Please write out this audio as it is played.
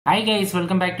Hi guys,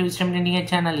 welcome back to 𝗙cie𝗹𝗹𝐴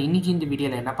channel. இன்னைக்கு இந்த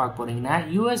வீடியோல என்ன பார்க்க போறீங்கன்னா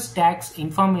US tax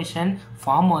information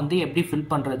form வந்து எப்படி fill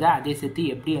பண்றது, அதே சேர்த்து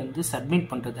எப்படி வந்து submit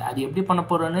பண்றது, அது எப்படி பண்ண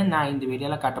போறேன்னு நான் இந்த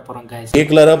வீடியோல காட்ட போறேன் guys. வீடியோ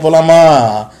கிளியரா போலாமா?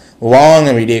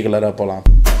 வாங்க வீடியோ கிளியரா போலாம்.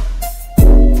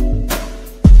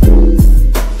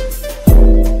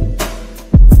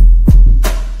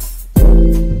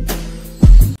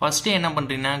 First என்ன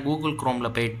பண்றீங்கன்னா Google Chromeல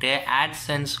போய்ட்டு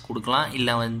AdSense கொடுக்கலாம் இல்ல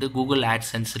வந்து Google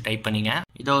Adsense டைப் பண்ணீங்க.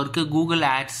 இதோ இருக்கு Google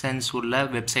Adsense உள்ள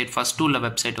வெப்சைட், ஃபர்ஸ்ட் உள்ள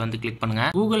வெப்சைட் வந்து கிளிக் பண்ணுங்க.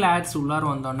 Google Ads உள்ளார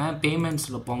வந்தோனே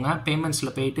பேமெண்ட்ஸ்ல போங்க.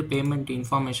 பேமெண்ட்ஸ்ல போய்ட்டு பேமெண்ட்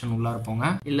இன்ஃபர்மேஷன் உள்ளார போங்க.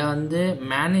 இல்ல வந்து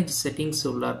மேனேஜ் செட்டிங்ஸ்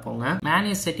உள்ளார போங்க.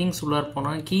 மேனேஜ் செட்டிங்ஸ் உள்ளார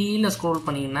போனா கீழ ஸ்க்ரோல்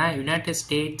பண்ணீங்கன்னா யுனைட்டட்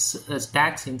ஸ்டேட்ஸ்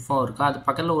டாக்ஸ் இன்ஃபோ இருக்கு. அது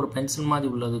பக்கத்துல ஒரு பென்சில்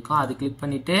மாதிரி உள்ளது இருக்கும். அது கிளிக்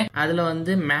பண்ணிட்டு அதுல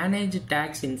வந்து மேனேஜ்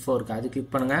டாக்ஸ் இன்ஃபோ இருக்கு. அது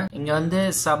கிளிக் பண்ணுங்க. இங்க வந்து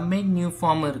சப்மிட் நியூ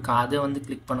ஃபார்ம் இருக்கு. அதை வந்து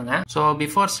கிளிக் பண்ணுங்க. ஸோ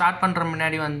பிஃபோர் ஸ்டார்ட் பண்ற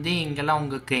முன்னாடி வந்து இங்கெல்லாம்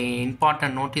உங்களுக்கு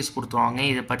இம்பார்ட்டன்ட் நோட்டீஸ் கொடுத்துருவாங்க.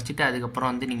 இதை படிச்சுட்டு அதுக்கப்புறம்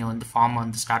வந்து நீங்க வந்து ஃபார்ம்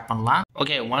வந்து ஸ்டார்ட் பண்ணலாம்.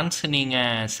 ஓகே, ஒன்ஸ் நீங்க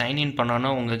சைன் இன்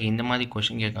பண்ணனும் உங்களுக்கு இந்த மாதிரி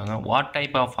क्वेश्चन கேட்காங்க. What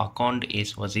type of account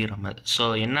is Wazir Ahmed? So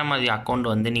என்ன மாதிரி அக்கவுண்ட்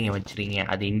வந்து நீங்க வச்சிருக்கீங்க,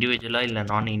 அது இண்டிவிஜுவலா இல்லை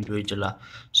நான் இண்டிவிஜுவலா?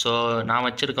 ஸோ நான்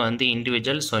வச்சிருக்க வந்து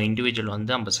இண்டிவிஜுவல். ஸோ இண்டிவிஜுவல்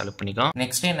வந்து நம்ம செலக்ட் பண்ணிக்கோம்.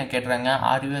 நெக்ஸ்ட் என்ன கேட்குறாங்க,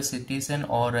 are you citizen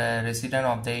R resident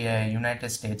of the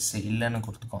United states இல்லைன்னு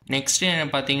கொடுத்துக்கோம். நெக்ஸ்ட் என்ன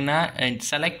பார்த்தீங்கன்னா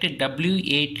select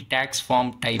W8 tax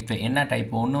form type. என்ன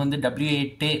டைப்? ஒன்று வந்து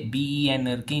W8 BEN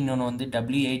இருக்கு, இன்னொன்று வந்து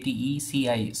W8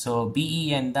 ECI. ஸோ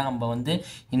BEN தான் நம்ம வந்து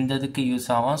இந்த இதுக்கு யூஸ்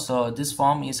ஆகும். So this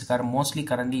form is mostly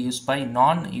currently use by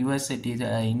நான் US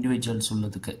இண்டிவிஜுவல்ஸ்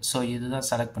உள்ளதுக்கு. ஸோ இதுதான்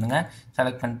செலக்ட் பண்ணுங்க.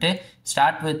 செலக்ட் பண்ணிட்டு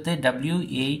start with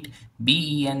W8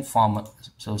 BEN form.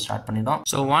 So start பண்ணிடும்.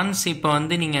 ஸோ ஒன்ஸ் இப்போ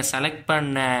வந்து நீங்கள் செலக்ட்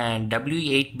பண்ண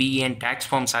W8 BEN tax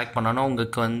form select பண்ணணும்,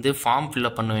 உங்களுக்கு வந்து ஃபார்ம்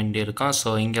ஃபில்அப் பண்ண வேண்டியிருக்கும். ஸோ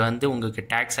இங்கே வந்து உங்களுக்கு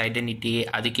டேக்ஸ் ஐடென்டிட்டி,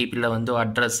 அதுக்கு கீழே வந்து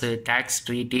address, tax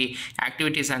treaty,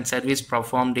 activities and service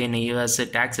performed in US,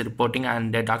 tax reporting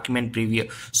and document preview.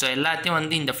 So எல்லாத்தையும்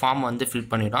வந்து இந்த ஃபார்ம் வந்து ஃபில்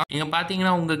பண்ணிடும். இங்கே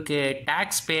பார்த்தீங்கன்னா உங்களுக்கு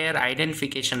டேக்ஸ் பேயர்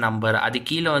ஐடென்டிஃபிகேஷன் நம்பர், அது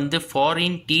கீழே வந்து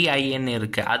ஃபாரின் TIN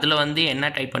இருக்குது. அதில் வந்து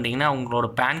என்ன டைப் பண்ணுறீங்கன்னா உங்களோட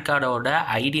பேன் கார்டோட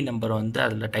ஐடி நம்பர் வந்து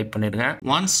அதில் டைப் பண்ணிடுங்க.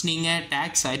 ஒன்ஸ் நீங்கள்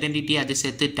டேக்ஸ் ஐடென்டிட்டி அதை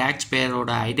சேர்த்து டேக்ஸ்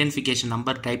பேயரோட ஐடென்டிஃபிகேஷன்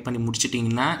நம்பர் டைப் பண்ணி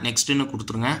முடிச்சிட்டிங்கன்னா நெக்ஸ்ட்னு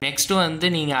கொடுத்துருங்க. நெக்ஸ்ட் வந்து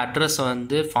நீங்கள் அட்ரஸ்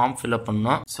வந்து ஃபார்ம் ஃபில்அப்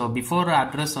பண்ணணும். ஸோ பிஃபோர்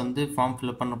அட்ரஸ் வந்து ஃபார்ம்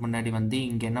ஃபில்அப் பண்ண முன்னாடி வந்து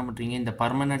இங்கே என்ன பண்ணுறீங்க, இந்த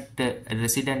பர்மனெண்ட்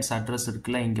ரெசிடென்ஸ் அட்ரஸ்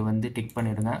இருக்குல்ல, இங்கே வந்து டிக்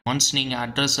பண்ணிடுங்க. ஒன்ஸ் நீங்கள்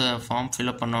அட்ரஸ் ஃபார்ம்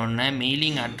ஃபில்அப் பண்ண உடனே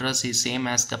mailing address is same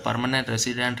as the permanent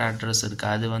resident address இருக்கு,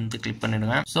 அது வந்து கிளிக்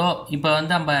பண்ணிடுங்க. ஸோ இப்போ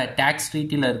வந்து நம்ம டேக்ஸ்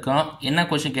ட்ரீட்டில் இருக்கோம். என்ன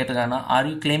question கேட்டிருக்காங்கன்னா,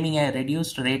 are you climbing a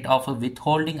reduced rate of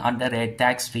withholding under a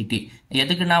tax treaty?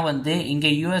 எதுக்குன்னா வந்து இங்க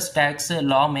US tax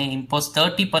law may impose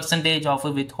 30% of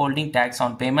withholding tax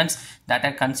on payments that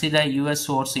are considered US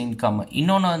source income.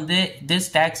 இன்னொன்று வந்து this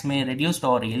tax may reduced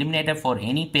or eliminated for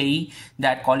any payee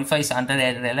that qualifies under a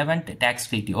relevant tax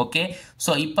treaty. Okay,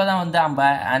 so இப்போ தான் வந்து நம்ம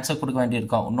answer கொடுக்க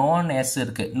வேண்டியிருக்கோம். Known S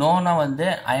இருக்கு. நோனா வந்து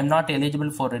I am not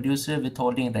eligible for reduced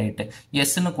withholding rate,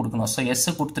 எஸ்ன்னு கொடுக்கணும். ஸோ எஸ்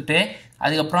கொடுத்துட்டு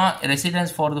அதுக்கப்புறம்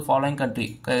residence for the following country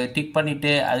tick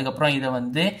பண்ணிட்டு அதுக்கப்புறம் இதை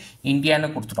வந்து இந்தியான்னு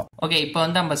கொடுத்துட்டோம். ஓகே, இப்போ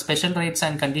வந்து நம்ம ஸ்பெஷல் ரைட்ஸ்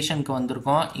அண்ட் கண்டிஷனுக்கு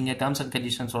வந்திருக்கோம். இங்கே டேர்ம்ஸ் அண்ட்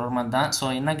கண்டிஷன்ஸ் சொல்கிற மாதிரி தான். ஸோ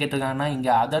என்ன கேட்டிருக்காங்கன்னா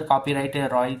இங்கே other copyright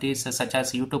ராயல்டிஸ் such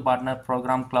as YouTube partner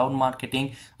program, cloud marketing,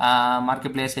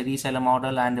 market place, resale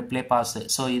model and play pass.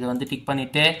 So இது வந்து டிக்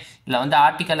பண்ணிட்டு இல்லை வந்து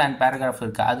ஆர்டிகல் அண்ட் பேராகிராஃப்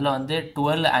இருக்குது. அதில் வந்து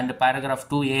 12 அண்ட் பேராகிராஃப்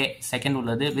 2A செகண்ட்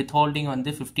உள்ளது. வித் ஹோல்டிங்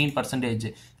வந்து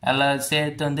 15% எல்லாம்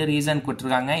சேர்த்து வந்து ரீசன்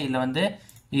கொடுத்துருக்காங்க. இதில் வந்து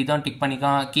இதான் டிக்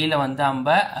பண்ணிக்கலாம். கீழே வந்து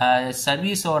நம்ம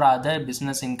service R other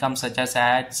business income such as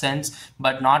AdSense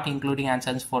but not including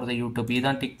AdSense for the YouTube,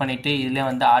 இதான் டிக் பண்ணிட்டு இதில்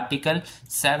வந்து article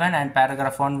 7 and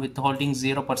paragraph 1 with holding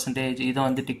 0%, இதை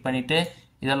வந்து டிக் பண்ணிட்டு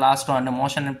இதை last one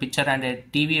motion and picture and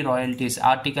TV ராயல்டிஸ்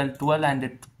article 12 and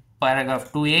paragraph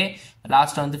 2A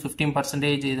last வந்து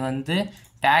 15%, இது வந்து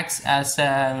tax as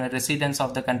residents of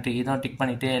the country, இதான் டிக்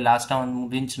பண்ணிட்டு லாஸ்டா வந்து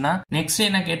முடிஞ்சுன்னா நெக்ஸ்ட்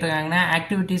என்ன கேட்டிருக்காங்கன்னா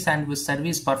activities and with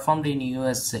service performed in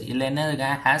US. இல்லை என்ன இருக்கு,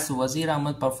 has Wazir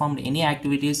Ahmed performed any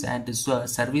activities and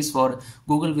service for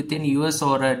Google within US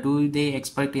R two they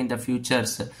expect in the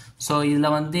features? So இதில்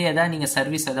வந்து எதாவது நீங்கள்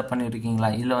சர்வீஸ் எதாவது பண்ணியிருக்கீங்களா?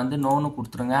 இதில் வந்து நோன்னு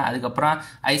கொடுத்துருங்க. அதுக்கப்புறம்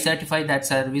ஐ certify that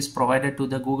service provided to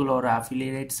the Google R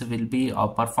affiliates will be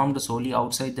performed Solih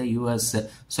out side the US.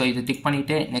 So இது டிக்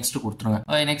பண்ணிட்டு நெக்ஸ்ட் கொடுத்துருங்க.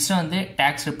 நெக்ஸ்ட் வந்து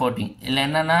டேக்ஸ் ரிப்போர்ட்டிங். இல்லை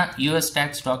என்னன்னா US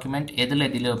டேக்ஸ் டாக்குமெண்ட் எதில்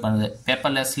டெலிவர் பண்ணுது,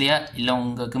 பேப்பர்லெஸ்லையா இல்லை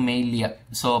உங்களுக்கு மெயில்லையா?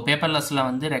 ஸோ பேப்பர்லெஸில்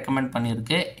வந்து ரெக்கமெண்ட்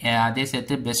பண்ணியிருக்கு. அதே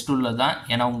சேர்த்து பெஸ்ட் உள்ளதான்.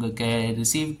 ஏன்னா உங்களுக்கு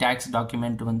ரிசீவ் டேக்ஸ்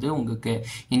டாக்குமெண்ட் வந்து உங்களுக்கு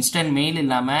இன்ஸ்டன்ட் மெயில்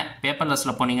இல்லாமல்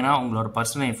பேப்பர்லெஸில் போனீங்கன்னா உங்களோட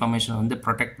பர்சனல் இன்ஃபர்மேஷன் வந்து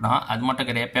ப்ரொடெக்ட் தான். அது மட்டும்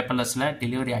கிடையாது, பேப்பர்லெஸில்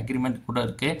டெலிவரி அக்ரிமெண்ட் கூட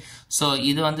இருக்குது. ஸோ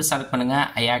இது வந்து செலக்ட் பண்ணுங்கள்,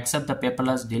 I accept the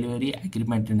paperless delivery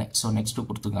அக்ரிமெண்ட்னு. So next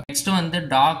கொடுத்துங்க. நெக்ஸ்ட் வந்து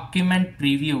டாக்குமெண்ட்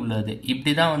ப்ரிவியூ உள்ளது.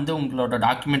 இப்படி தான் வந்து உங்களோட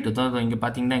டாக்குமெண்ட் இங்கே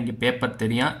பார்த்தீங்கன்னா இங்கே பேப்பர்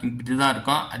தெரியும், இப்படி தான்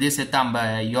இருக்கும். அதே சேர்த்து நம்ம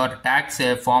யோர் டேக்ஸ்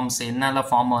ஃபார்ம்ஸ் என்னெல்லாம்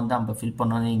ஃபார்மை வந்து நம்ம ஃபில்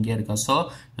பண்ணணும் இங்கே இருக்கும். ஸோ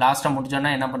லாஸ்ட்டாக முடிஞ்சோன்னா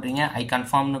என்ன பண்ணுறீங்க, ஐ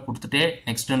கன்ஃபார்ம்னு கொடுத்துட்டு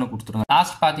நெக்ஸ்ட்டுன்னு கொடுத்துருங்க.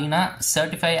 லாஸ்ட் பார்த்தீங்கன்னா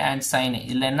சர்டிஃபை அண்ட் சைன்.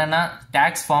 இதில் என்னென்னா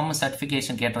டேக்ஸ் ஃபார்ம்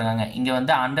சர்டிஃபிகேஷன் கேட்டிருக்காங்க. இங்கே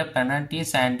வந்து under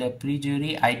penalties and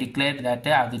ப்ரீஜூரி I declare that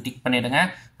அது டிக் பண்ணிடுங்க.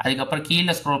 அதுக்கப்புறம்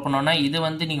கீழே ஸ்க்ரோல் பண்ணோன்னா இது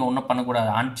வந்து நீங்கள் ஒன்றும் பண்ணக்கூடாது.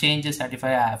 அன்சேஞ்ச்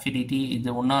சர்டிஃபை அஃபிலிட்டி இது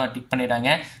ஒன்றும் டிக் பண்ணிடுறாங்க.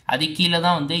 அது கீழே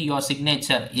தான் வந்து யுவர்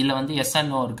சிக்னேச்சர் இதில் வந்து எஸ்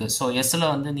அண்ட் நோ இருக்குது. ஸோ எஸ்ஸில்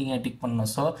வந்து நீங்கள் டிக்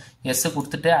பண்ணணும். ஸோ எஸ்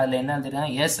கொடுத்துட்டு அதில் என்ன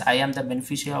எழுதுறாங்க, எஸ் ஐ ஆம் த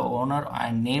beneficiary owner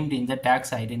and named in the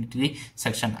tax identity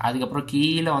section. அதுக்கப்புறம்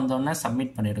கீழே வந்தோடனே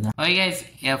சப்மிட் பண்ணிடுங்க. ஓகே கைஸ்,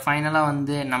 ஃபைனலாக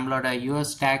வந்து நம்மளோட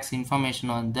யூஎஸ் டேக்ஸ்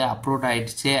இன்ஃபர்மேஷன் வந்து அப்ரூவ்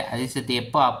ஆகிடுச்சு. அதே சேர்த்து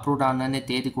எப்போ அப்ரூவ் ஆனதுன்னு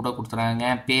தேதி கூட கொடுத்துறாங்க,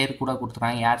 பேர் கூட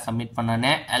கொடுத்துறாங்க, யார் சப்மிட்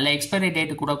பண்ணான்னு, அதில் எக்ஸ்பைரி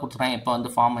டேட்டு கூட கொடுத்துறாங்க. இப்போ வந்து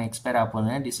ஃபார்ம் எக்ஸ்பயர் ஆக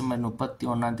போகுது December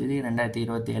 31,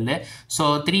 2027. ஸோ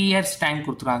 3 years டைம்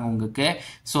கொடுத்துறாங்க உங்களுக்கு.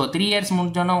 ஸோ 3 years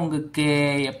முடிஞ்சோன்னா உங்களுக்கு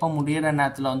எப்போ முடிகிற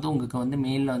நேரத்தில் வந்து உங்களுக்கு வந்து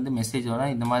மெயிலில் வந்து மெசேஜ்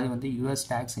வரும், இந்த மாதிரி வந்து யூஎஸ்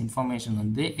டேக்ஸ் இன்ஃபர்மேஷன்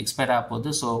வந்து எக்ஸ்பயர் ஆக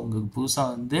போகுது. ஸோ உங்களுக்கு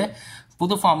புதுசாக வந்து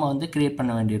புது ஃபார்மை வந்து கிரியேட்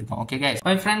பண்ண வேண்டியிருக்கும். Okay guys,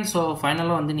 my friends, so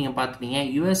ஃபைனலாக வந்து நீங்கள் பார்த்துட்டீங்க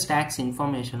யூஎஸ் டேக்ஸ்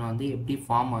இன்ஃபர்மேஷன் வந்து எப்படி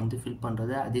ஃபார்ம் வந்து ஃபில்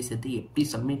பண்ணுறது, அதே சேர்த்து எப்படி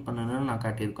சப்மிட் பண்ணணும்னு நான்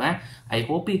காட்டியிருக்கேன். ஐ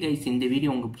ஹோப் யூ கைஸ் இந்த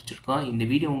வீடியோ உங்களுக்கு பிடிச்சிருக்கோம். இந்த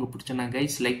வீடியோ உங்களுக்கு பிடிச்சனா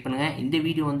கைஸ் லைக் பண்ணுங்கள். இந்த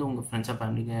வீடியோ வந்து உங்கள் ஃப்ரெண்ட்ஸாக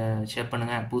ஃபேமிலிக்கு ஷேர்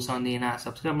பண்ணுங்கள். புதுசாக வந்து ஏன்னா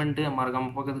சப்ஸ்கிரைப் பண்ணிட்டு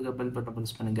மறக்காமல் பக்கத்துக்கு பெல் பட்டன்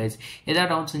ப்ரெஸ் பண்ணுங்க கைஸ்.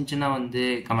 ஏதாவது டவுட்ஸ் இருந்துச்சுன்னா வந்து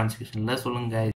கமெண்ட் செக்ஷனில் சொல்லுங்கள் கைஸ்.